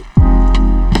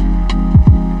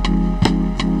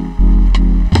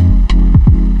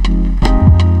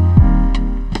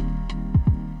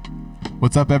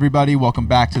What's up, everybody? Welcome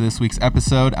back to this week's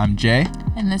episode. I'm Jay.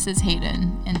 And this is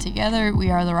Hayden. And together we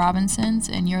are the Robinsons,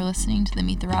 and you're listening to the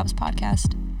Meet the Robs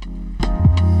podcast.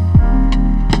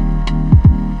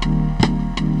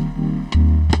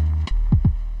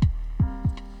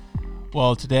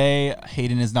 Well, today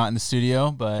Hayden is not in the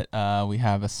studio, but we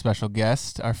have a special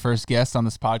guest, our first guest on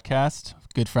this podcast,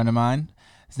 a good friend of mine.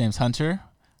 His name's Hunter.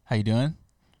 How you doing?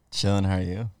 Chilling. How are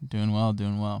you? Doing well.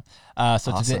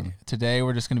 So Awesome. today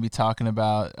we're just going to be talking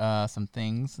about some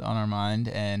things on our mind,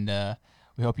 and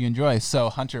we hope you enjoy. So,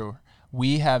 Hunter,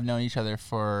 we have known each other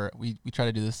for, we tried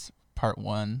to do this part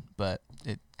one, but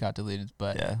it got deleted.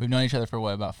 But Yeah. we've known each other for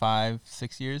what, about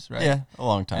 5-6 years, right? Yeah, a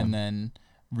long time. And then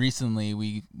recently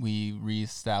we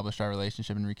reestablished our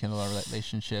relationship and rekindled our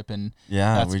relationship, and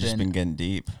yeah, we've just been getting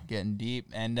deep.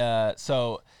 And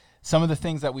so some of the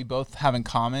things that we both have in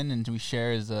common and we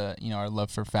share is our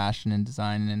love for fashion and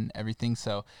design and everything.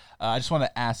 So I just want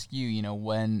to ask you,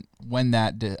 when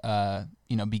that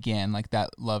began, like that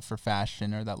love for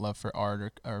fashion or that love for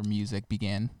art or music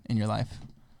began in your life.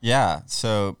 Yeah,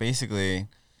 so basically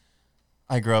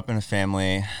I grew up in a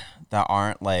family that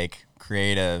aren't like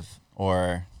creative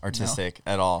or artistic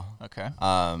at all. Okay.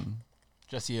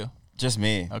 Just you. Just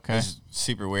me. Okay. It's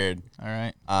super weird. All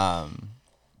right.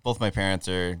 Both my parents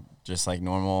are just like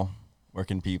normal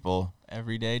working people.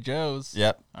 Everyday Joes.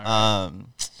 Yep. All right.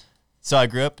 So I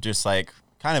grew up just like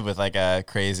kind of with like a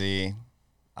crazy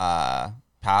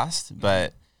past,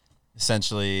 but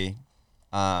essentially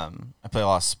I play a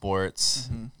lot of sports.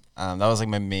 Mm-hmm. That was like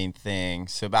my main thing.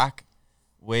 So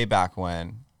way back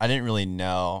when, I didn't really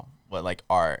know what like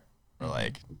art or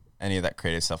like any of that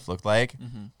creative stuff looked like,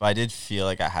 but I did feel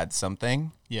like I had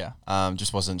something. Yeah.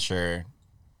 Just wasn't sure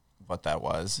what that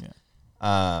was. Yeah.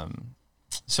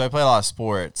 So I play a lot of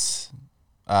sports,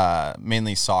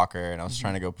 mainly soccer, and I was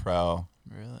trying to go pro.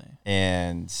 Really?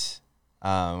 And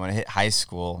when I hit high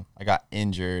school, I got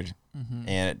injured, and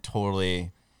it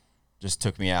totally just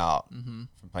took me out from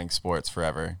playing sports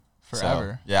forever.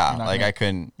 Forever? So, yeah, Like I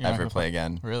couldn't you're not ever gonna play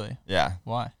again. Really? Yeah.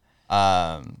 Why?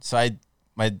 So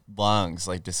my lungs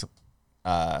like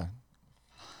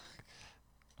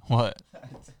What?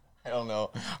 I don't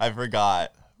know. I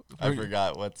forgot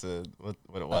what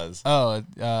it was.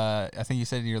 I think you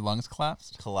said your lungs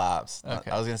collapsed. Collapsed.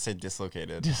 Okay. I was gonna say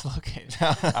dislocated. Dislocated.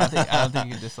 I don't think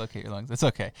you can dislocate your lungs. It's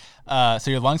okay. So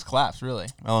your lungs collapsed, really?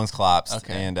 My lungs collapsed.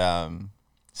 Okay. And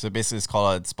so basically it's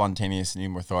called a spontaneous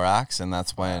pneumothorax, and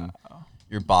that's when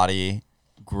your body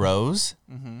grows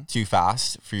too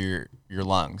fast for your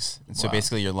lungs. And so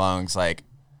basically your lungs like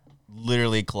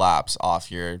literally collapse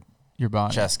off your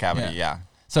body, chest cavity. Yeah.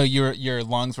 So your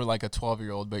lungs were like a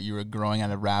 12-year-old, but you were growing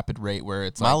at a rapid rate where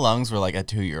it's my like, lungs were like a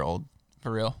 2-year-old. For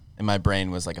real? And my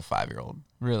brain was like a 5-year-old.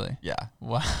 Really? Yeah.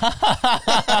 Wow.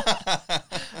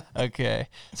 Okay.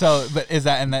 So, but was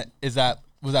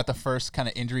that the first kind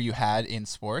of injury you had in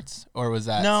sports, or was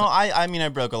that? No, I mean I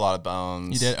broke a lot of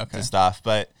bones. You did? Okay. And stuff,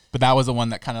 but that was the one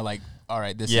that kind of like, all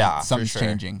right, this is something's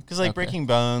changing. Because like breaking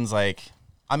bones, like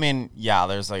I mean, yeah,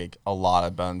 there's like a lot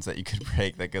of bones that you could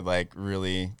break that could like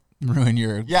really ruin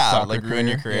your ruin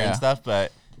your career and stuff.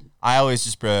 But I always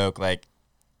just broke like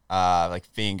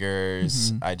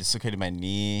fingers. I dislocated my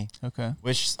knee. Okay.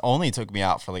 Which only took me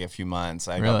out for like a few months.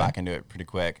 I got back into it pretty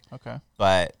quick. Okay.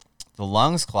 But the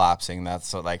lungs collapsing,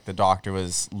 that's what like the doctor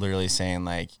was literally saying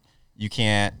like you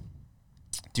can't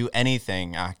do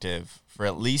anything active for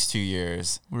at least 2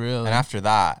 years. Really? And after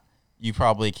that, you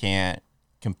probably can't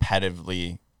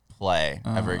competitively play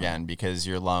ever again because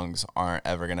your lungs aren't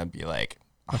ever going to be like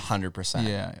 100%.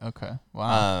 Yeah. Okay.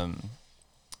 Wow.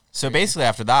 So basically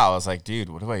after that, I was like, dude,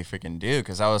 what do I freaking do?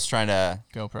 Because I was trying to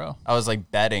go pro. I was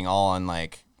like betting all on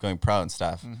like going pro and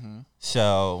stuff.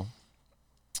 So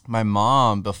my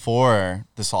mom, before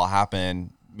this all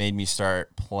happened, made me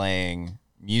start playing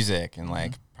music and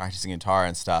like practicing guitar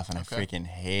and stuff. And I freaking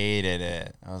hated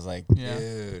it. I was like,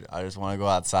 dude, I just want to go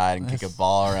outside and kick a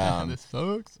ball around. This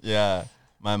sucks. Yeah.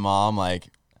 My mom like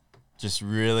just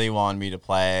really wanted me to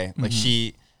play. Like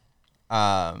she,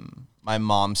 my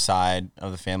mom's side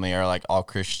of the family are like all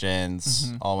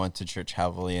Christians, all went to church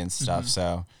heavily and stuff.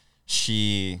 So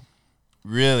she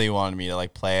really wanted me to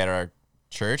like play at our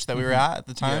church that we were at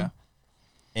the time. Yeah.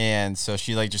 And so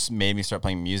she like just made me start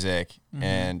playing music.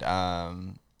 And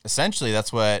essentially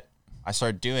that's what I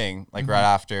started doing like right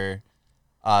after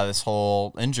this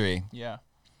whole injury. Yeah.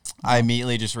 I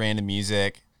immediately just ran to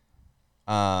music.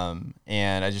 And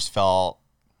I just felt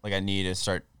like I needed to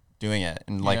start doing it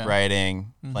and like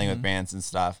writing, playing with bands and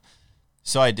stuff.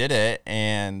 So I did it,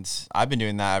 and I've been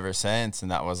doing that ever since. And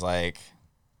that was like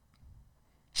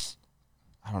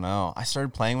I don't know. I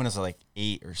started playing when I was like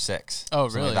 8 or 6. Oh,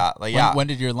 something really? Like that. Like, When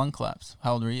did your lung collapse?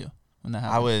 How old were you when that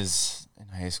happened? I was in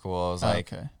high school. I was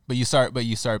like, okay. But you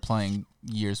started playing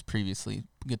years previously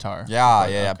guitar. yeah.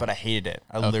 Okay. But I hated it.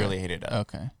 I literally hated it.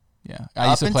 Okay. Yeah.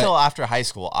 Up until after high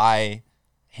school, I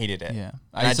hated it. Yeah.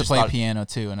 I used to play piano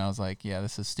too, and I was like, yeah,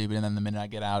 this is stupid. And then the minute I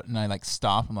get out and I like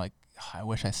stop, I'm like, I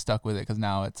wish I stuck with it, because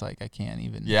now it's like I can't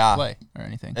even play or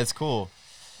anything. It's cool.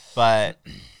 But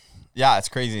yeah, it's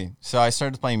crazy. So I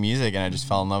started playing music and I just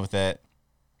fell in love with it.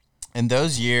 And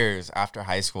those years after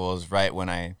high school is right when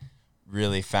I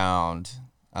really found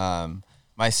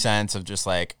my sense of just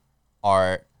like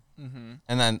art. And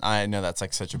then I know that's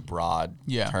like such a broad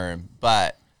term,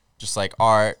 but just like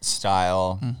art,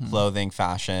 style, clothing,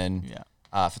 fashion,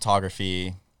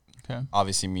 photography,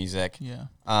 obviously music.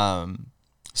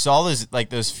 So all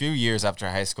those few years after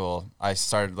high school, I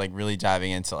started like really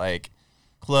diving into like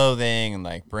clothing and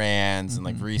like brands and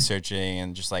like researching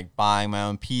and just like buying my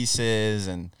own pieces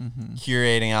and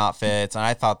curating outfits. And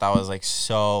I thought that was like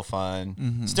so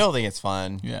fun. Still think it's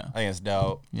fun. I think it's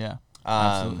dope.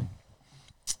 Absolutely.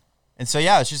 And so,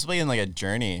 yeah, it's just been like a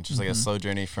journey, just like a slow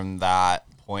journey from that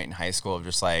point in high school of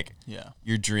just like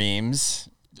your dreams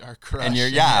are crushed. And you're,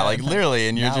 like literally,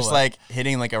 and you're just like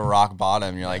hitting like a rock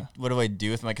bottom. You're like, what do I do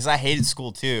with my, because I hated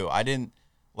school too. I didn't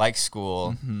like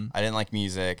school. I didn't like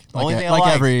music. The only thing I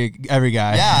liked, every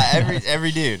guy. Yeah,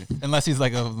 every dude. Unless he's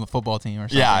like a football team or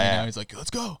something. Yeah. He's like, let's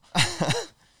go.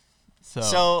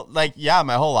 So like, yeah,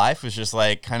 my whole life was just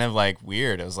like kind of like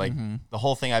weird. It was like the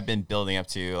whole thing I've been building up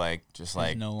to like just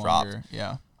like dropped.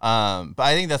 But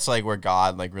I think that's like where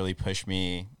God like really pushed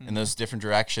me in those different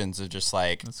directions of just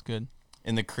like, that's good,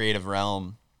 in the creative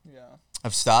realm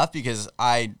of stuff, because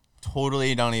I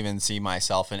totally don't even see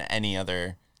myself in any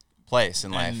other place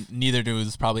in life. Neither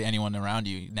does probably anyone around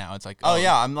you now. It's like,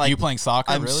 I'm like, you playing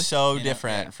soccer? I'm really? so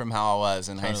different from how I was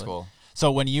in high school.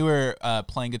 So when you were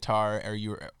playing guitar or you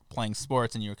were playing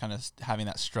sports and you were kind of having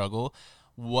that struggle,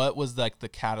 what was like the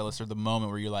catalyst or the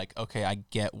moment where you're like, okay, I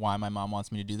get why my mom wants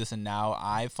me to do this, and now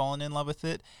I've fallen in love with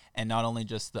it, and not only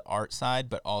just the art side,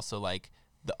 but also like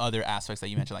the other aspects that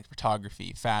you mentioned, like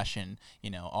photography, fashion,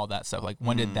 all that stuff. Like,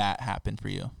 when did that happen for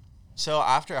you? So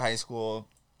after high school,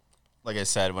 like I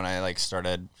said, when I like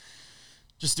started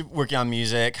just working on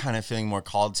music, kind of feeling more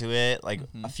called to it, like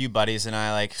a few buddies and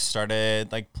I like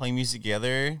started like playing music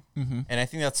together. And I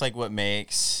think that's like what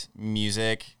makes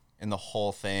music and the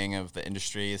whole thing of the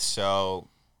industry is so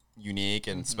unique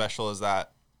and special, is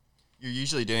that you're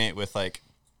usually doing it with like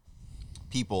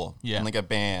people in like a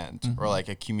band or like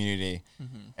a community.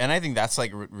 And I think that's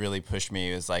like really pushed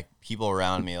me, is like people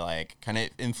around me like kind of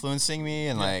influencing me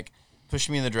and like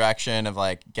pushing me in the direction of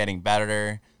like getting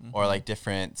better or like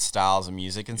different styles of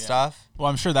music and stuff. Well,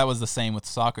 I'm sure that was the same with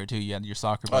soccer too. You had your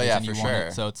soccer buddies and you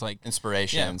wanted, so it's like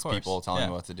inspirations, people telling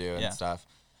me what to do and stuff.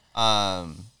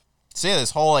 So yeah,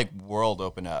 this whole like world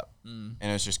opened up and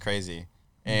it was just crazy.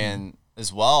 And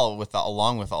as well with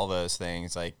along with all those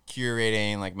things, like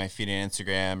curating like my feed on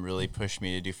Instagram really pushed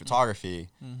me to do photography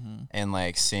and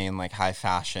like seeing like high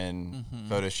fashion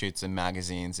photo shoots in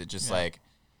magazines. It just like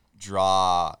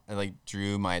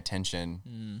drew my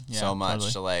attention so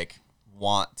much to like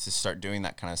want to start doing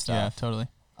that kind of stuff. Yeah, totally.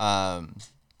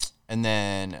 And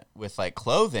then with like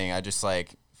clothing, I just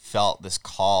like felt this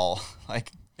call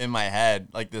like in my head,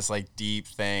 like this like deep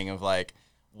thing of like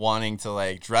wanting to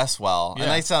like dress well. And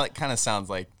it kind of sounds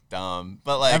like dumb,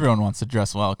 but like everyone wants to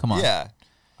dress well. Come on. Yeah.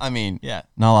 I mean, not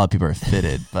a lot of people are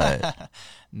fitted, but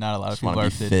not a lot of people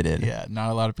are fitted. Yeah, not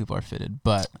a lot of people are fitted,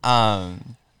 but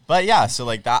yeah, so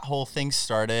like that whole thing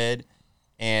started,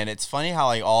 and it's funny how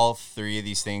like all three of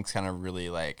these things kind of really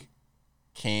like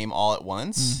came all at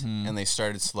once and they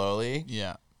started slowly.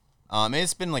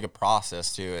 It's been like a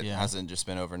process too. It hasn't just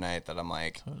been overnight that I'm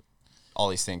like all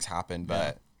these things happen,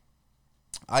 but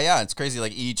it's crazy.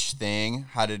 Like each thing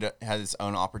had its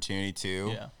own opportunity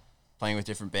too. Playing with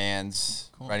different bands,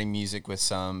 writing music with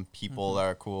some people that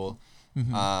are cool.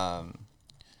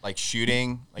 Like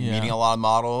shooting, like meeting a lot of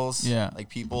models, like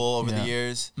people over the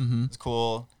years. It's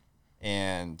cool.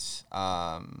 And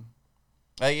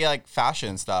like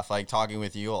fashion stuff, like talking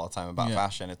with you all the time about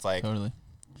fashion. It's like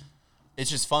it's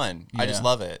just fun. I just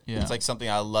love it. It's like something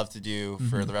I love to do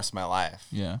for the rest of my life.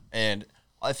 And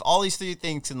if all these three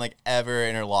things can like ever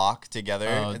interlock together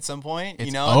at some point,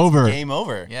 it's over. It's game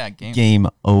over. Game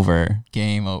over.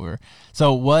 Game over.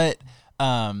 So what?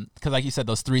 Because like you said,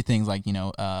 those three things, like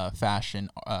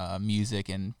fashion, music,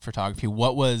 and photography.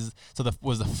 What was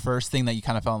was the first thing that you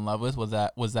kind of fell in love with? Was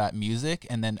that music?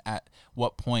 And then at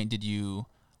what point did you,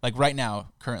 like right now,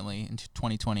 currently in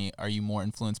 2020, are you more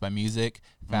influenced by music,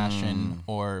 fashion,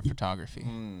 or photography?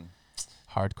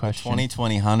 Hard question.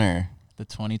 2020 Hunter. The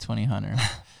 2020 Hunter.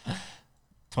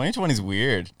 2020 is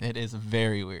weird. It is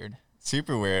very weird.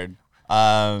 Super weird.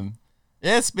 Yeah,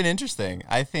 it's been interesting.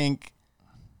 I think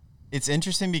it's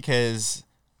interesting because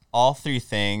all three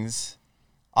things,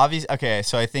 obviously. Okay,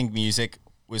 so I think music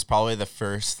was probably the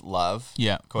first love.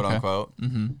 Yeah. Quote unquote.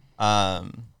 Mm-hmm.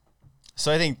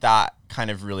 So I think that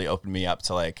kind of really opened me up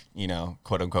to like, you know,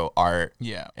 quote unquote art.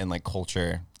 Yeah. And like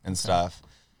culture and stuff.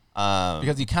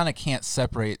 Because you kind of can't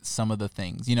separate some of the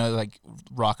things, you know, like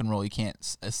rock and roll. You can't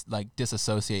like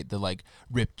disassociate the like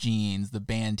ripped jeans, the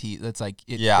band tee. That's like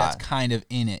that's kind of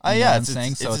in it. You know what I'm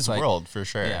saying? So it's like, world for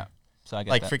sure. Yeah. So I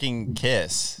get like that. freaking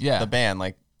Kiss. Yeah. The band.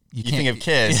 Like you think of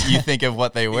Kiss, you think of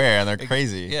what they wear, and they're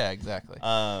crazy. Yeah, exactly.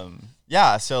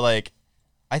 Yeah. So like,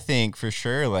 I think for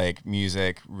sure, like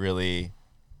music really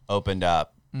opened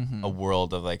up a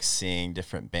world of like seeing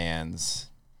different bands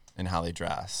and how they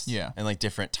dressed. Yeah. And like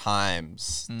different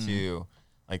times too,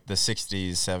 like the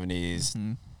 60s,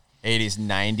 70s, 80s,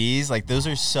 90s. Like those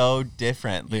are so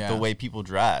different. Like the way people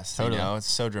dress, Totally. you know, it's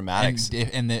so dramatic.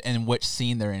 And which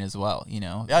scene they're in as well, you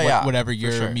know. Whatever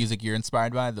your music you're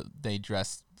inspired by, they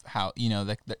dress how, you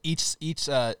know, each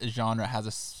genre has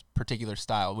a particular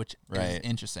style, which is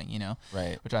interesting, you know.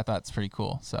 Right. Which I thought is pretty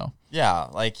cool. So yeah,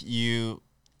 like you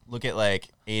look at like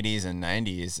 80s and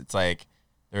 90s, it's like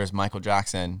there's Michael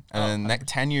Jackson, and then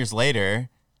 10 years later,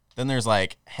 then there's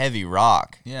like heavy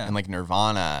rock and like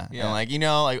Nirvana. And like, you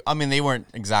know, like, I mean, they weren't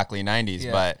exactly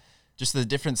 90s, but just the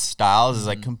different styles is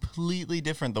like completely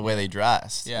different the way they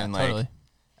dressed and like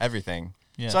everything.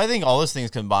 Yeah. So I think all those things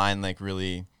combined like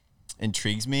really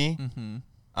intrigues me.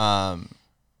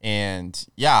 And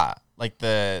yeah, like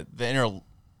the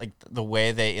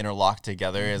way they interlock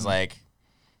together is like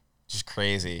just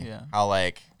crazy. Yeah. How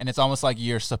like, and it's almost like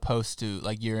you're supposed to,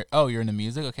 like you're into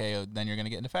music, okay, then you're gonna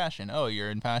get into fashion. Oh,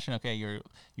 you're in fashion, okay, you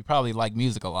probably like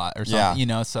music a lot or something, you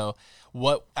know. So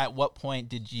at what point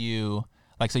did you,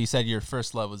 like, so you said your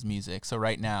first love was music. So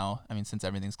right now, I mean, since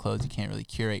everything's closed, you can't really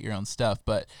curate your own stuff.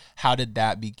 But how did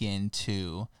that begin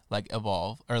to like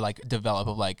evolve or like develop?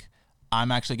 Of like,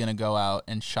 I'm actually gonna go out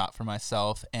and shop for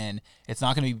myself, and it's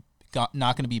not gonna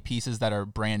be pieces that are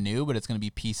brand new, but it's going to be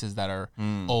pieces that are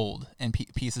old and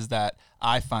pieces that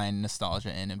I find nostalgia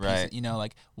in. And pieces, you know,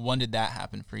 like, when did that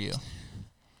happen for you?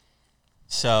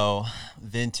 So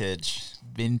vintage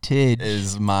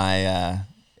is my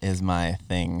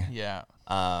thing. Yeah.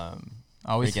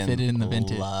 Always fitted in the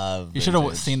vintage. You should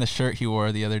have seen the shirt he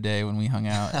wore the other day when we hung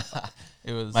out.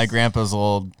 It was my grandpa's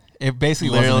old. It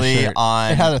basically literally wasn't a shirt.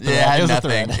 on. It had a thread. It had was nothing.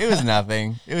 a thread. It was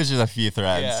nothing. It was just a few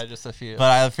threads. Yeah, just a few.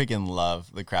 But I freaking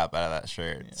love the crap out of that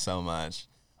shirt so much.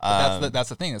 But that's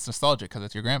the thing. It's nostalgic because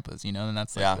it's your grandpa's, you know, and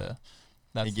that's like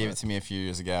he gave it to me a few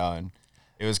years ago, and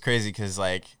it was crazy because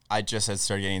like I just had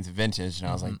started getting into vintage, and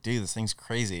I was like, dude, this thing's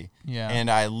crazy. Yeah.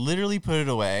 And I literally put it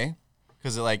away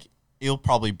because it'll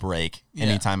probably break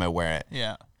anytime I wear it.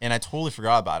 Yeah. And I totally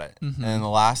forgot about it. And in the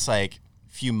last like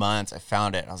few months I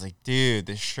found it. I was like, dude,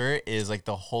 this shirt is like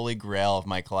the holy grail of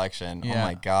my collection. Oh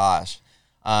my gosh.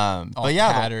 All but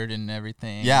yeah, tattered and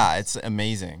everything. Yeah, it's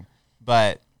amazing.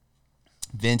 But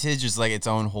vintage is like its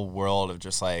own whole world of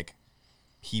just like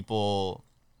people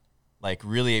like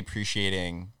really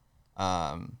appreciating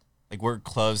like where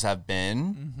clothes have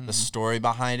been, the story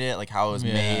behind it, like how it was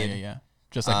made. Yeah.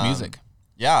 Just like music.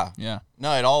 Yeah. Yeah.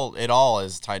 No, it all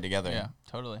is tied together. Yeah,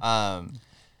 totally.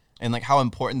 And like how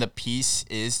important the piece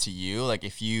is to you. Like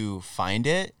if you find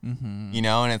it, you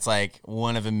know, and it's like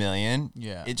one of a million,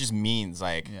 it just means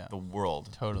like the world.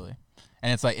 Totally.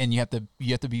 And it's like, and you have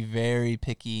to be very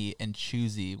picky and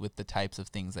choosy with the types of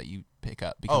things that you pick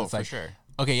up. Because it's like, for sure.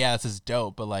 Okay, yeah, this is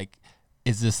dope, but like,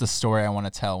 is this the story I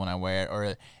want to tell when I wear it?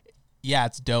 Or yeah,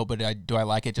 it's dope, but do I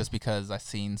like it just because I've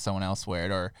seen someone else wear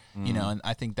it? Or, you know, and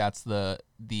I think that's the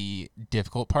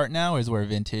difficult part now is where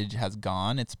vintage has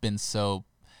gone. It's been so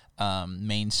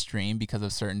mainstream because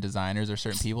of certain designers or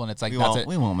certain people, and it's like we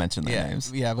won't mention their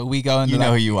names. Yeah, but we go into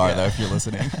who you are though if you're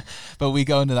listening. But we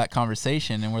go into that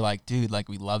conversation and we're like, dude, like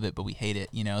we love it, but we hate it,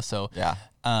 you know. So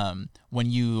when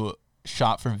you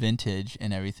shop for vintage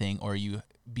and everything, or you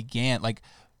began like,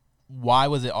 why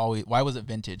was it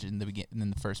vintage in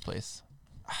the first place?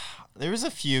 There was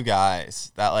a few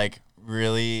guys that like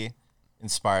really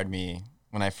inspired me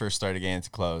when I first started getting into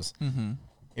clothes.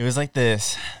 It was like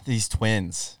these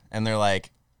twins, and they're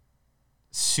like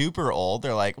super old.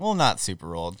 They're like, well, not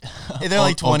super old. They're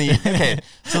like 20. Okay.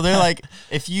 So they're like,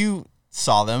 if you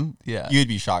saw them, you'd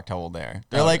be shocked how old they are.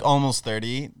 They're like almost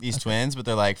 30, these twins, but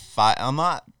they're like 5. I'm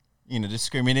not,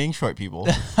 discriminating short people.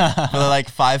 But they're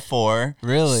like 5'4".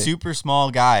 Really? Super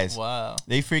small guys. Wow.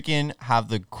 They freaking have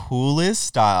the coolest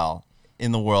style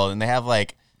in the world, and they have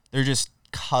like they're just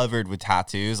covered with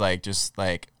tattoos, like just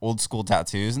like old school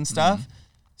tattoos and stuff.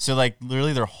 So like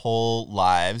literally their whole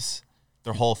lives,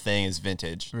 their whole thing is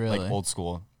vintage, Really? like old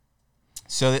school.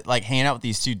 So that, like hanging out with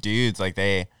these two dudes, like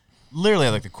they literally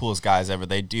are like the coolest guys ever.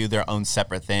 They do their own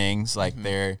separate things. Like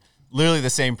they're literally the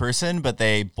same person, but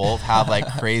they both have like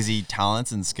crazy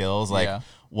talents and skills. Like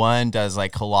one does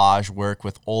like collage work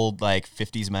with old like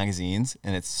 50s magazines,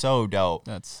 and it's so dope.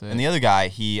 That's sick. And the other guy,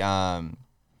 he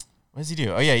what does he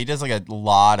do? Oh yeah, he does like a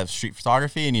lot of street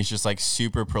photography, and he's just like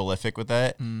super prolific with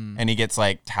it. And he gets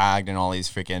like tagged in all these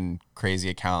freaking crazy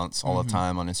accounts all the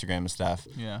time on Instagram and stuff.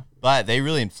 Yeah. But they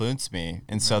really influenced me,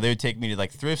 and so they would take me to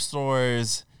like thrift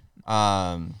stores.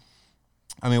 I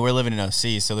mean, we're living in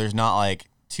OC, so there's not like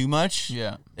too much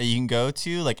that you can go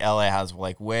to. Like LA has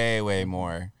like way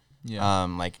more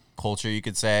like culture, you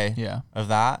could say, of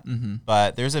that.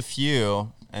 But there's a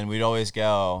few, and we'd always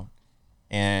go,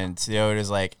 and they would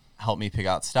just like help me pick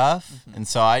out stuff. And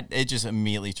so it just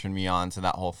immediately turned me on to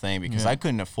that whole thing, because I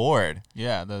couldn't afford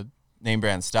the name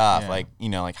brand stuff, like, you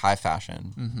know, like high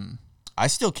fashion. I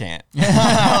still can't.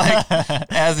 Like,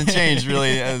 it hasn't changed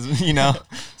really, as you know.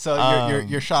 So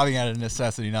you're shopping out of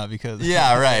necessity, not because.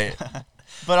 Yeah, right.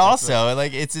 But also,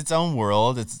 like, it's its own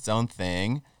world, it's its own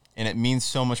thing, and it means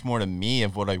so much more to me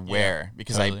of what I wear,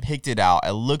 because I picked it out, I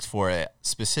looked for it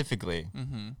specifically,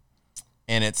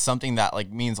 and it's something that like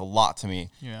means a lot to me.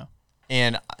 Yeah.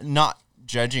 And not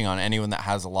judging on anyone that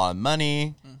has a lot of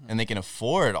money and they can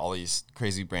afford all these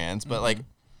crazy brands, but like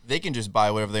they can just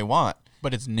buy whatever they want.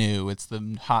 But it's new. It's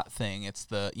the hot thing. It's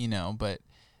the, you know, but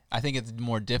I think it's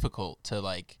more difficult to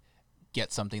like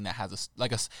get something that has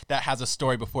that has a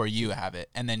story before you have it.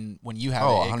 And then when you have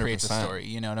it, it creates a story.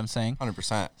 You know what I'm saying?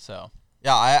 100%. So,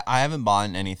 yeah, I haven't bought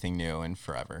anything new in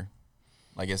forever.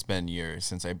 Like, it's been years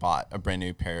since I bought a brand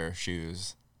new pair of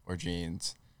shoes or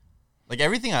jeans. Like,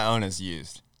 everything I own is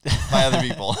used by other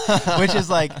people, which is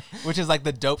like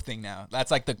the dope thing now.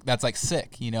 That's like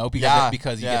sick, you know,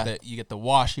 because you get the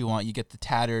wash you want, you get the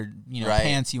tattered, you know,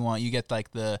 pants you want, you get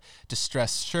like the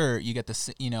distressed shirt, you get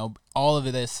the, you know, all of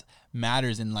this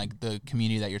matters in like the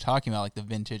community that you're talking about, like the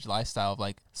vintage lifestyle of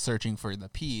like searching for the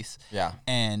piece. Yeah.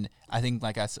 And I think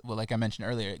like I mentioned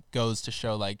earlier, it goes to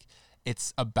show like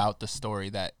it's about the story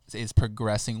that is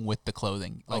progressing with the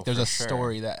clothing. Like there's a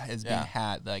story that has been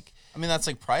had. Like, I mean, that's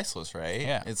like priceless, right?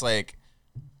 Yeah. It's like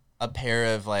a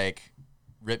pair of like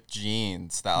ripped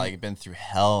jeans that like been through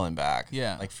hell and back.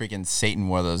 Yeah. Like freaking Satan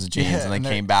wore those jeans and they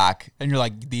came back. And you're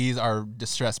like, these are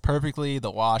distressed perfectly.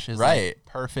 The wash is like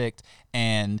perfect.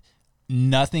 And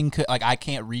nothing could, like, I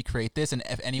can't recreate this, and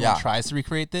if anyone tries to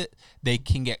recreate it, they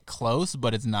can get close,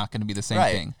 but it's not going to be the same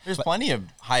thing. There's plenty of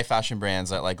high fashion brands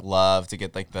that like love to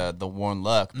get like the worn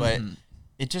look, but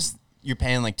it just, you're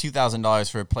paying like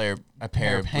 $2,000 for a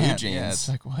pair of blue jeans. Yeah, it's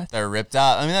like, what? They're ripped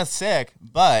out. I mean, that's sick,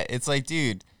 but it's like,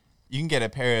 dude, you can get a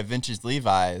pair of vintage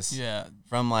Levi's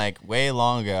from like way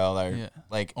long ago,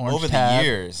 like Orange over tab. the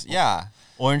years. Yeah,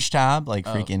 orange tab, like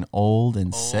freaking old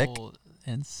and sick.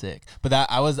 But that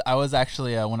I was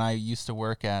actually when I used to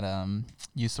work at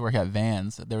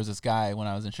Vans, there was this guy when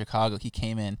I was in Chicago. He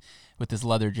came in with this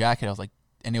leather jacket. I was like,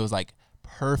 and it was like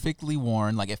perfectly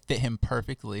worn, like it fit him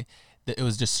perfectly. It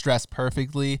was just dressed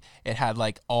perfectly. It had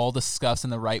like all the scuffs in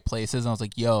the right places. And I was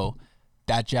like, yo,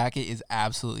 that jacket is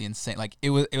absolutely insane. Like it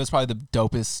was probably the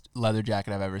dopest leather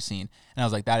jacket I've ever seen. And I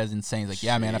was like, that is insane. He's like,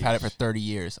 yeah, man, I've had it for 30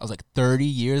 years. I was like, 30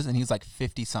 years? And he's like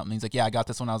 50 something. He's like, yeah, I got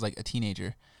this when I was like a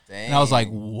teenager. Dang. And I was like,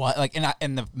 what? Like,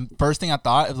 and the first thing I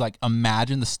thought was like,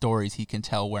 imagine the stories he can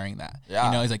tell wearing that. Yeah.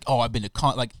 You know, he's like, oh, I've been to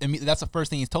that's the first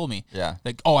thing he's told me. Yeah.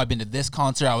 Like, oh, I've been to this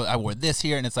concert. I wore this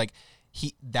here. And it's like,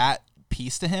 that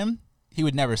piece to him, he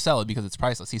would never sell it because it's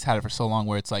priceless. He's had it for so long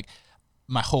where it's like,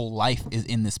 my whole life is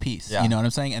in this piece. Yeah. You know what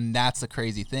I'm saying? And that's the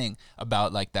crazy thing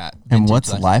about like that. And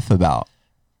what's life about?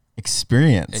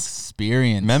 Experience.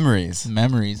 Memories.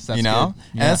 That's, you know?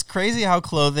 Yeah. And it's crazy how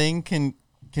clothing can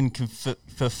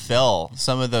fulfill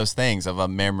some of those things of a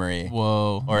memory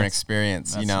or an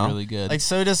experience, you know? That's really good. Like,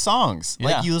 so does songs. Yeah.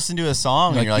 Like, you listen to a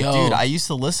song and you're like, dude, I used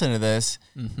to listen to this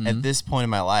at this point in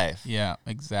my life. Yeah,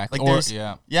 exactly. Like,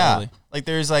 totally. Like,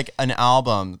 there's like an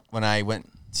album when I went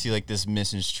to like this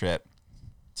missions trip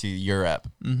to Europe,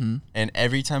 and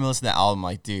every time I listen to the album,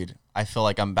 like, dude, I feel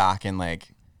like I'm back in like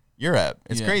Europe.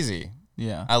 It's crazy.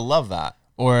 Yeah, I love that.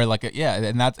 Or like,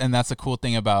 and that's the cool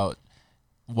thing about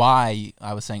why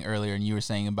I was saying earlier, and you were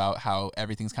saying about how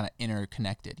everything's kind of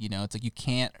interconnected. You know, it's like you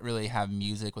can't really have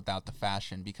music without the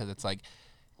fashion, because it's like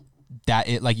that.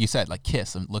 It, like you said, like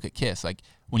Kiss. And look at Kiss. Like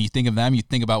when you think of them, you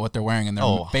think about what they're wearing and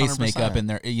their face 100%. makeup and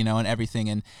their, and everything.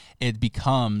 And it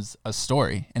becomes a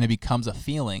story and it becomes a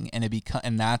feeling. And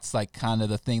and that's like kind of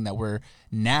the thing that we're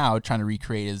now trying to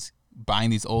recreate is buying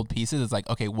these old pieces. It's like,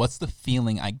 okay, what's the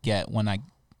feeling I get when I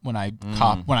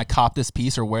cop this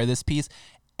piece or wear this piece?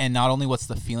 And not only what's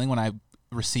the feeling when I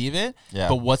receive it,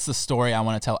 but what's the story I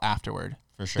want to tell afterward?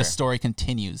 For sure. The story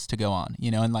continues to go on,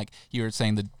 and like you were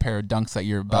saying, the pair of dunks that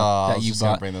you're about that you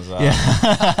bought. Bring those up.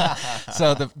 Yeah.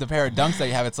 So the pair of dunks that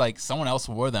you have, it's like someone else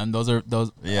wore them. Those.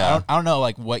 Yeah. I don't know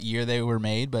like what year they were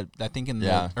made, but I think in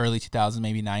the early 2000s,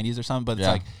 maybe 90s or something. But it's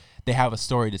like they have a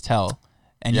story to tell,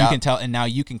 and you can tell, and now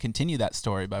you can continue that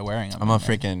story by wearing them. I'm gonna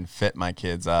freaking fit my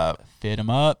kids up. Fit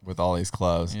them up with all these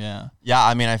clothes. Yeah. Yeah.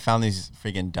 I mean, I found these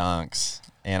freaking dunks.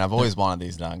 And I've always wanted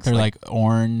these dunks. They're like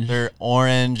orange. They're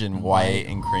orange and white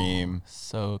and cream.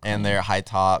 So cool. And they're high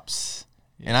tops.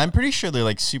 Yeah. And I'm pretty sure they're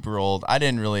like super old. I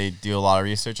didn't really do a lot of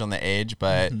research on the age,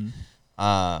 but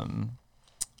I'm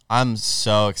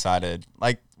so excited.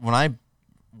 Like when I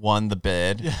won the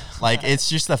bid, like it's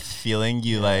just a feeling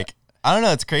you like. I don't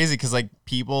know. It's crazy because like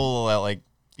people like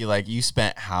be like, you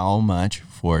spent how much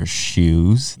for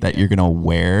shoes that you're gonna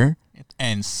wear?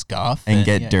 And scuff and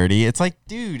get dirty. It's like,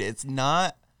 dude, that's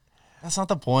not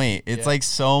the point. It's like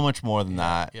so much more than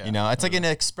that. It's like an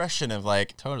expression of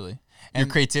like totally your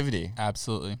creativity.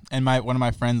 Absolutely. And one of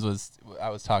my friends I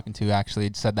was talking to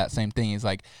actually said that same thing. He's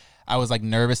like, I was like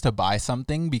nervous to buy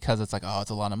something because it's like, oh,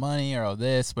 it's a lot of money or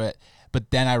this, but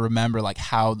then I remember like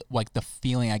how like the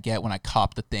feeling I get when I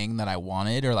cop the thing that I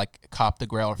wanted or like cop the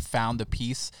grail or found the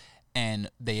piece and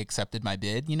they accepted my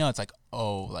bid. It's like,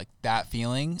 oh, like that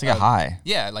feeling. It's like a high.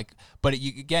 Yeah, like, but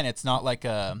again, it's not like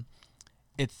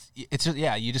it's just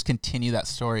you just continue that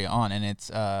story on, and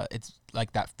it's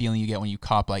like that feeling you get when you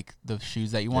cop like the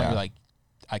shoes that you want. You're like,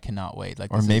 I cannot wait.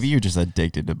 Like, or maybe you're just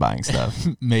addicted to buying stuff.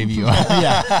 Maybe you are.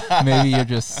 Yeah, maybe you're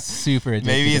just super addicted.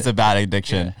 Maybe it's a bad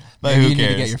addiction, but maybe who you cares?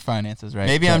 need to get your finances right.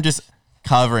 Maybe I'm just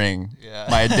covering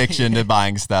my addiction to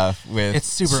buying stuff with it's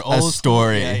super a old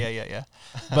story. Yeah.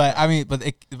 But I mean,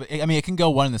 it can go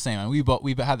one and the same. I mean,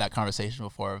 we've had that conversation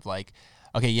before of like,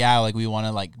 okay, like we want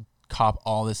to like cop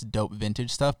all this dope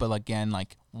vintage stuff, but again,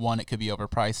 like one, it could be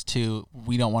overpriced. Two,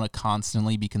 we don't want to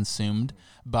constantly be consumed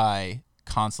by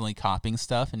constantly copying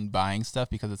stuff and buying stuff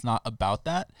because it's not about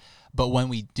that. But when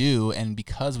we do, and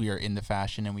because we are into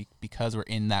fashion and because we're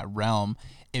in that realm,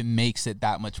 it makes it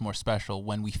that much more special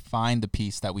when we find the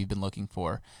piece that we've been looking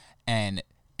for, and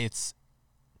it's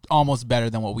almost better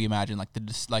than what we imagined. Like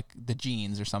the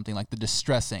jeans or something, like the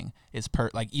distressing is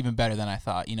like even better than I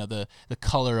thought. The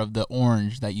color of the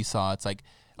orange that you saw, it's like,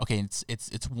 okay,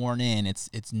 it's worn in,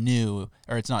 it's new,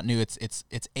 or it's not new, it's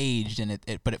aged, and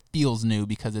but it feels new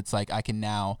because it's like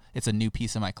it's a new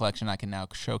piece of my collection. I can now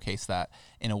showcase that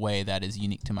in a way that is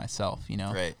unique to myself,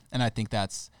 Right. And I think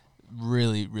that's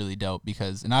really, really dope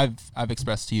because, and I've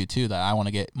expressed to you too that I want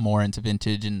to get more into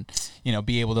vintage and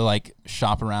be able to like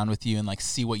shop around with you and like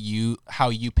see how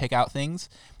you pick out things,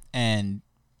 and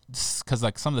because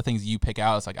like some of the things you pick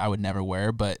out, it's like I would never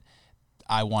wear, but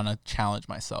I want to challenge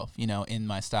myself, in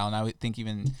my style. And I would think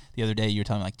even the other day you were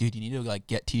telling me like, dude, you need to like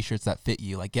get t-shirts that fit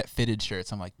you, like get fitted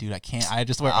shirts. I'm like, dude, I can't. I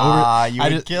just wear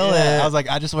kill it. I was like,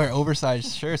 I just wear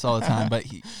oversized shirts all the time. But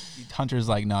Hunter's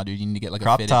like, no, dude, you need to get like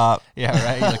crop a fitted top. Yeah,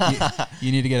 right. Like,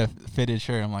 you need to get a fitted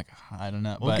shirt. I'm like, I don't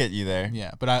know. We'll get you there.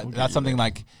 Yeah, but that's something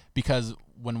like because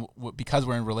we're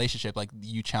in a relationship, like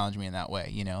you challenge me in that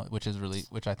way, which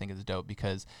I think is dope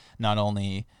because not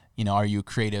only are you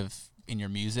creative in your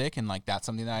music, and like that's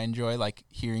something that I enjoy, like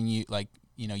hearing you, like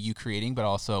you creating, but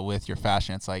also with your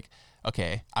fashion, it's like,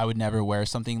 okay, I would never wear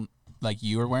something like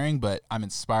you are wearing, but I'm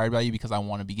inspired by you because I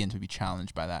want to begin to be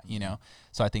challenged by that,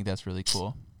 so I think that's really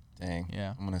cool. Dang.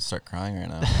 Yeah, I'm gonna start crying right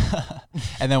now.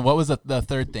 And then what was the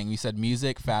third thing? You said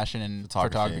music, fashion, and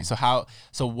photography.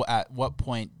 So at what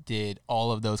point did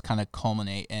all of those kind of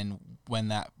culminate, and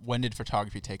when did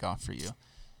photography take off for you,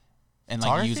 and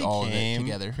like use all of it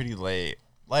together? Pretty late.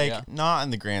 Like, not in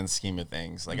the grand scheme of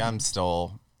things. Like, I'm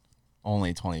still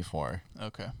only 24.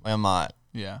 Okay. Like, I'm not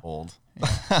old. Yeah.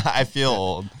 I feel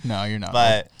old. No, you're not.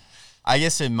 But I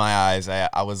guess in my eyes,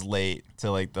 I was late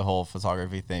to, like, the whole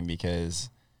photography thing because,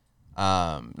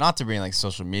 not to bring, like,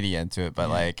 social media into it, but,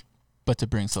 like... But to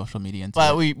bring social media into it.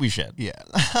 But we should. Yeah.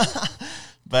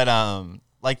 But,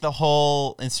 like, the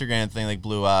whole Instagram thing, like,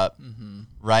 blew up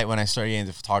right when I started getting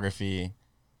into photography.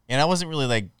 And I wasn't really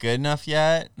like good enough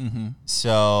yet,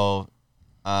 so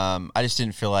I just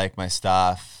didn't feel like my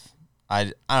stuff.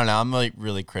 I don't know. I'm like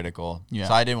really critical,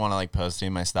 so I didn't want to like post any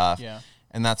of my stuff. Yeah.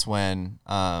 And that's when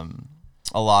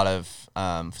a lot of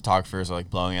photographers are like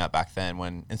blowing up back then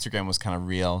when Instagram was kind of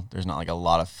real. There's not like a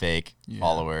lot of fake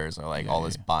followers or like all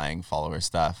this buying follower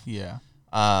stuff. Yeah.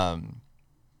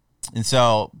 And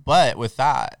so, but with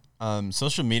that,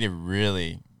 social media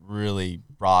really, really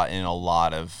brought in a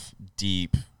lot of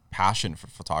deep passion for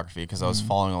photography because I was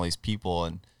following all these people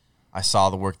and I saw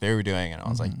the work they were doing and I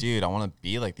was like, dude, I want to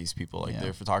be like these people. Like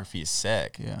their photography is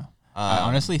sick. Yeah. I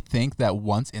honestly think that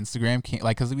once Instagram came,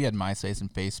 like, cause we had MySpace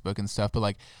and Facebook and stuff, but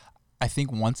like, I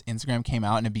think once Instagram came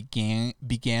out and it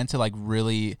began to like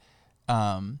really,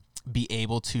 be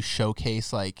able to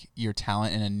showcase like your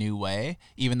talent in a new way,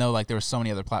 even though like there were so many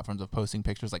other platforms of posting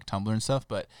pictures like Tumblr and stuff.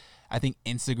 But I think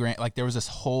Instagram, like there was this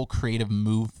whole creative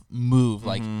move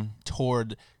like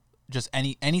toward just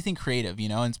anything creative, you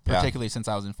know, and particularly since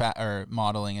I was in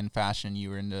modeling and fashion, you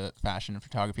were into fashion and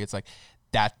photography. It's like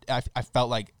that. I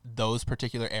felt like those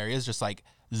particular areas just like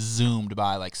zoomed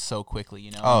by like so quickly,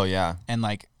 you know? Oh yeah. And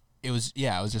like, it was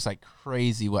just like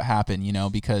crazy what happened, you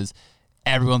know, because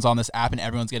everyone's on this app and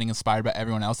everyone's getting inspired by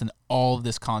everyone else and all of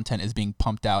this content is being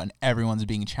pumped out and everyone's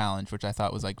being challenged, which I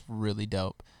thought was like really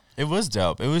dope. It was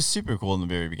dope. It was super cool in the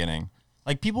very beginning.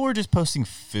 Like people were just posting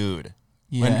food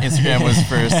when Instagram was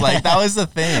first. Like that was the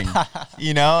thing,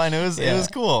 you know, and it was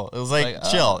cool. It was like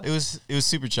chill. It was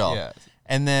super chill. Yeah.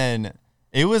 And then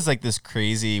it was like this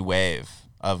crazy wave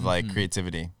of like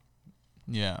creativity.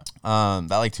 Yeah. That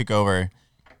like took over.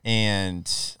 And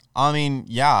I mean,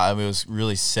 yeah, it was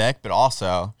really sick, but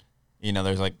also, you know,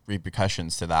 there's like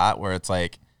repercussions to that where it's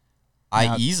like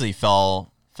I easily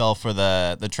fell for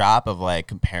the trap of like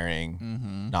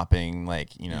comparing, not being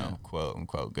like, you know, quote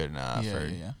unquote good enough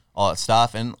all that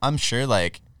stuff. And I'm sure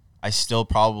like I still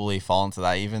probably fall into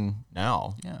that even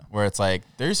now, where it's like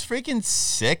there's freaking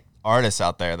sick artists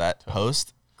out there that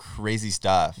post crazy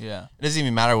stuff. Yeah. It doesn't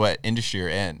even matter what industry you're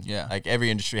in. Yeah. Like every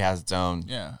industry has its own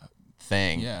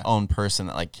thing, own person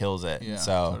that like kills it. Yeah,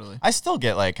 so totally. I still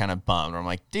get like kind of bummed where I'm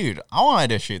like, dude, I wanted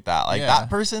to shoot that. Like that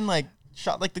person like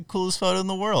shot like the coolest photo in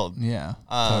the world. Yeah,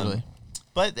 totally.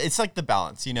 But it's like the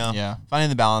balance, you know? Yeah. Finding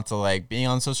the balance of like being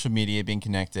on social media, being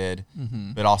connected,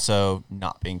 but also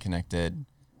not being connected.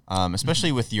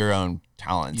 Especially with your own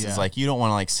talents. It's like you don't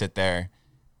want to like sit there,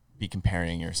 be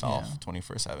comparing yourself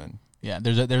 24/7. Yeah,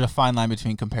 there's a fine line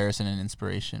between comparison and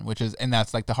inspiration, and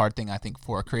that's like the hard thing I think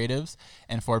for creatives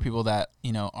and for people that,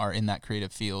 you know, are in that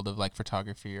creative field of like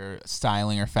photography or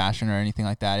styling or fashion or anything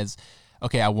like that is,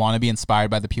 okay, I want to be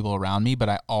inspired by the people around me, but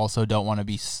I also don't want to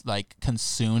be like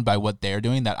consumed by what they're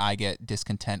doing that I get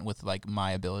discontent with like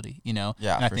my ability, you know?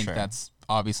 Yeah, and I think that's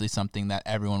obviously something that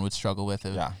everyone would struggle with.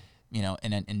 You know,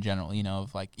 in general, you know,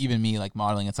 of like even me like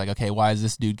modeling, it's like, okay, why is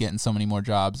this dude getting so many more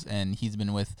jobs and he's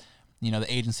been with, you know,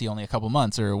 the agency only a couple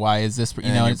months, or why is this,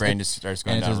 you know, your brain just starts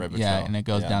going down a rabbit trail. Yeah, and it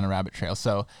goes down a rabbit trail.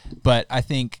 So, but I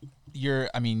think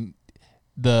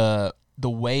the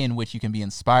way in which you can be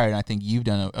inspired, and I think you've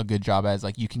done a good job as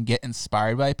like you can get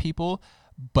inspired by people,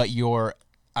 but your,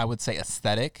 I would say,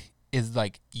 aesthetic is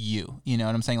like you know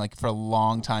what I'm saying? Like for a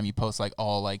long time you post like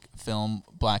all like film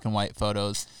black and white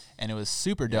photos and it was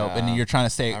super dope. And you're trying to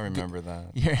stay. I remember that.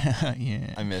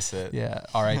 Yeah. I miss it. Yeah.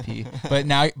 R.I.P. but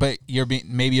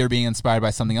maybe you're being inspired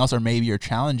by something else, or maybe you're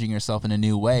challenging yourself in a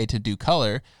new way to do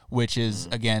color, which is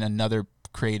again another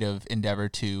creative endeavor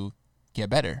to get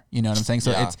better. You know what I'm saying?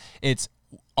 So it's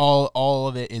all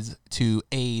of it is to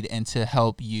aid and to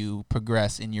help you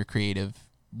progress in your creative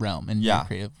realm and your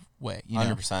creative way.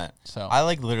 100%. So I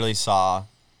like literally saw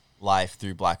life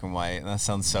through black and white, and that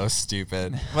sounds so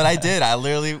stupid, but I did. I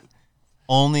literally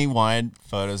only wanted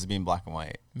photos to be in black and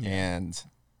white, and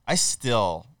I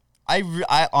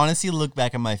honestly look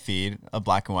back at my feed of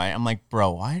black and white. I'm like,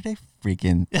 bro, why did I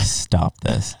freaking stop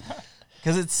this?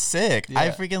 Because it's sick. I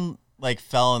freaking like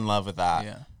fell in love with that.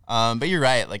 Yeah. But you're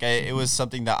right. Like it was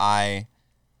something that I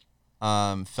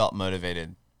felt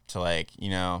motivated to like,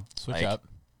 you know, switch up.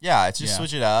 Yeah, it's just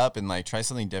switch it up and like try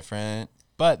something different.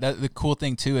 But the cool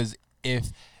thing too is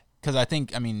because I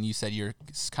think, I mean, you said you're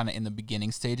kind of in the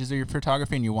beginning stages of your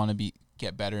photography and you want to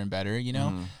get better and better, you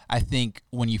know? I think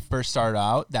when you first started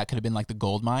out, that could have been like the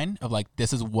gold mine of like,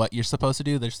 this is what you're supposed to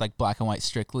do. There's like black and white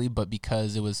strictly, but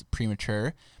because it was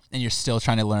premature and you're still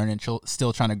trying to learn and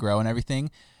still trying to grow and everything,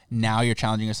 now you're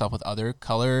challenging yourself with other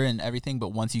color and everything. But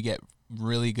once you get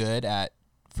really good at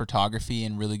photography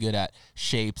and really good at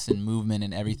shapes and movement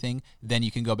and everything, then you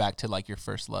can go back to like your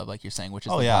first love, like you're saying, which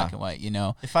is black and white, you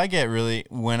know? When I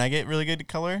get really good at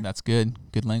color. That's good.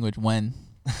 Good language. When.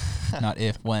 Not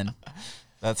if, when.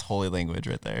 That's holy language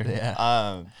right there.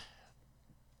 Yeah.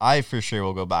 I for sure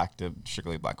will go back to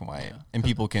strictly black and white. And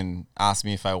people can ask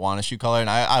me if I want to shoot color, and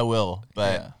I will.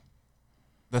 But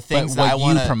the things that I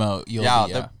want to promote,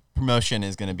 promotion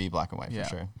is going to be black and white Yeah. for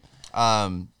sure.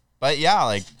 But yeah,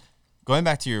 like going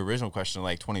back to your original question,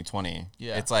 like 2020,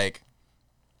 it's like,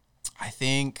 I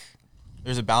think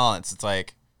there's a balance. It's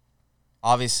like,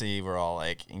 obviously we're all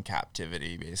like in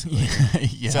captivity basically.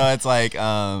 So it's like,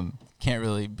 can't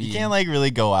really be. You can't like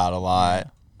really go out a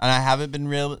lot. And I haven't been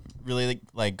really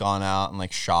like gone out and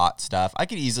like shot stuff. I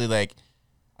could easily like,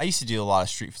 I used to do a lot of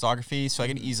street photography, so I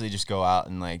could easily just go out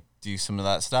and like do some of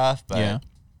that stuff. But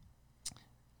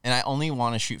and I only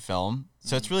want to shoot film,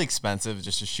 so it's really expensive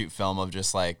just to shoot film of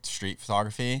just like street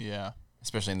photography. Yeah,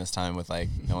 especially in this time with like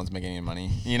no one's making any money.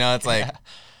 You know, it's like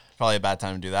probably a bad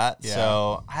time to do that.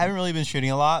 So I haven't really been shooting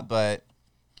a lot, but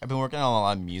I've been working on a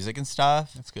lot of music and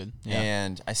stuff. That's good.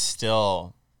 And I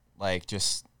still like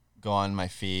just go on my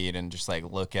feed and just like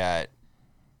look at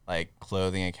like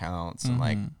clothing accounts and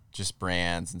like just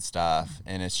brands and stuff.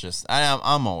 And it's just,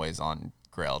 I'm always on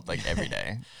Grailed like every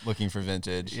day looking for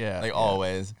vintage. Like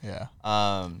always.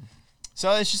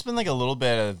 So it's just been like a little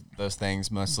bit of those things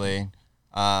mostly.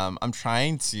 I'm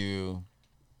trying to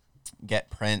get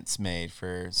prints made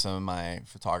for some of my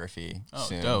photography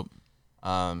soon. Dope.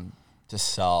 To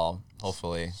sell,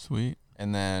 hopefully. Sweet.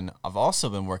 And then I've also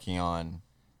been working on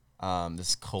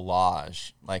this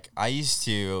collage. Like I used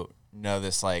to know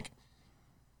this like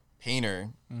painter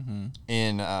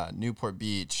in Newport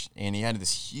Beach, and he had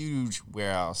this huge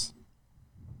warehouse,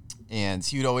 and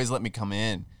he would always let me come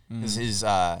in because his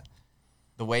the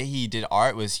way he did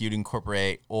art was he would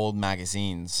incorporate old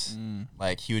magazines.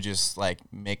 Like he would just like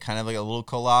make kind of like a little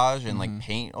collage and like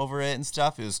paint over it and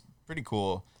stuff. It was pretty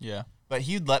cool. Yeah. But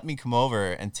he'd let me come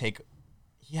over and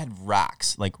he had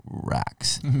racks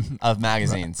of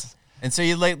magazines. And so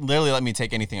he'd like literally let me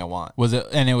take anything I want. Was it,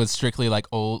 and it was strictly like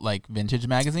old, like vintage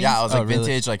magazines? Yeah, it was like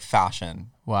vintage, like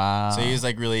fashion. Wow. So he was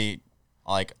like really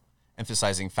like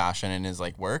emphasizing fashion in his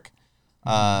like work.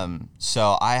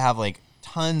 So I have like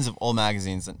tons of old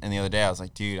magazines. And the other day I was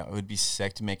like, dude, it would be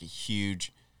sick to make a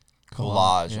huge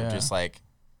collage of just like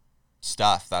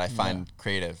stuff that I find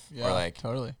creative or like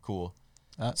cool.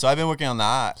 So I've been working on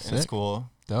that, and it's cool.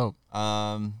 Dope.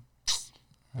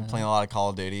 Been playing a lot of Call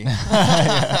of Duty.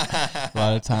 A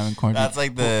lot of time in quarantine. That's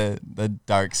like the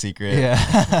dark secret.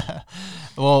 Yeah.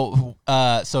 Well,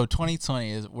 so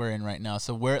 2020 is we're in right now.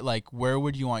 So where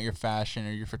would you want your fashion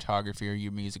or your photography or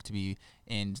your music to be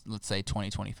in, let's say,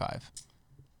 2025?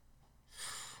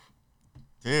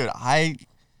 Dude, I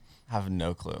have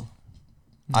no clue.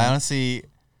 I honestly,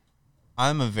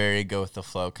 I'm a very go with the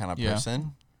flow kind of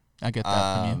person. I get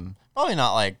that from you. Probably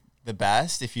not like the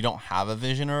best if you don't have a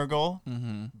vision or a goal,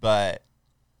 but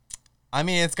I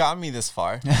mean, it's gotten me this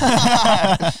far.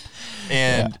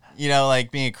 And you know, like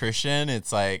being a Christian,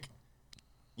 it's like,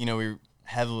 you know, we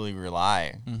heavily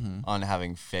rely on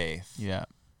having faith. Yeah.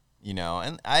 You know,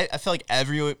 and I feel like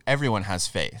everyone has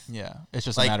faith. Yeah. It's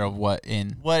just like, a matter of what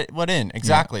in. What in.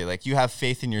 Exactly. Like you have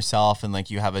faith in yourself, and like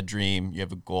you have a dream, you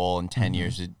have a goal in 10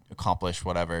 years to accomplish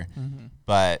whatever.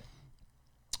 But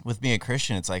with being a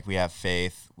Christian, it's like we have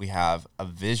faith, we have a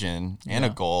vision and a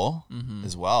goal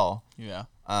as well. Yeah.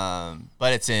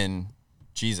 But it's in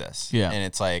Jesus. Yeah. And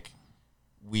it's like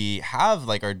we have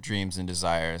like our dreams and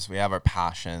desires, we have our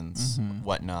passions,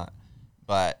 whatnot,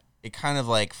 but it kind of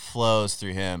like flows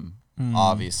through him,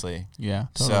 obviously. Yeah.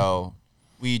 Totally. So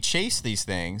we chase these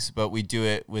things, but we do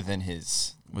it within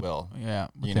his will. Yeah.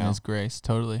 Within his grace.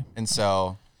 Totally. And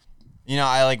so, you know,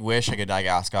 I like wish I could like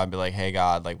ask God and be like, hey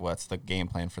God, like what's the game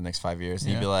plan for the next 5 years?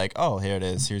 And he'd be like, oh, here it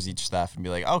is. Here's each stuff. And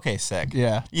be like, okay, sick.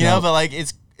 Yeah. You know, but like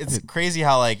it's crazy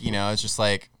how like, you know, it's just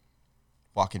like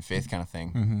walk in faith kind of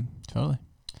thing. Totally.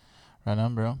 Right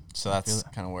on, bro. So that's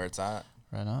kind of where it's at.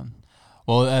 Right on.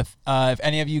 Well, if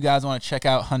any of you guys want to check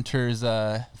out Hunter's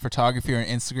photography on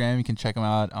Instagram, you can check him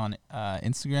out on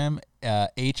Instagram,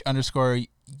 H_UN.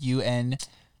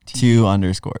 2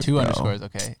 underscores. 2 underscores.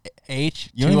 Okay. H.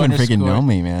 You don't even freaking know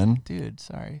me, man. Dude,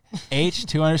 sorry.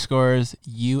 H_UNTER.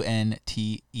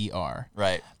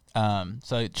 Right.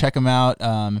 So check him out.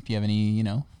 If you have any, you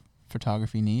know,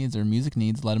 photography needs or music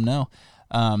needs, let him know.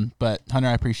 But Hunter,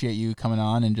 I appreciate you coming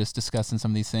on and just discussing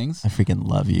some of these things. I freaking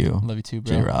love you. Love you too,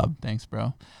 bro. J-Rob. Thanks,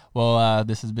 bro. Well,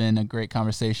 this has been a great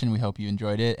conversation. We hope you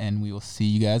enjoyed it, and we will see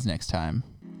you guys next time.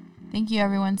 Thank you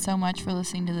everyone so much for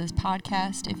listening to this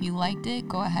podcast. If you liked it,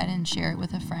 go ahead and share it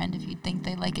with a friend if you think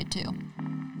they like it too.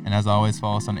 And as always,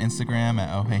 follow us on Instagram at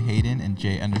oheyhayden and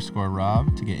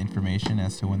J_Rob to get information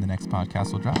as to when the next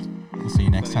podcast will drop. We'll see you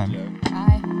next time.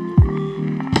 Bye.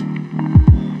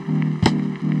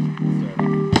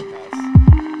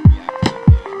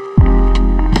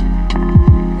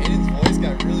 Hayden's voice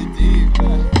got really deep.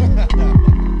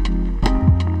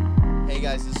 Hey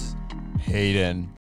guys, this is Hayden.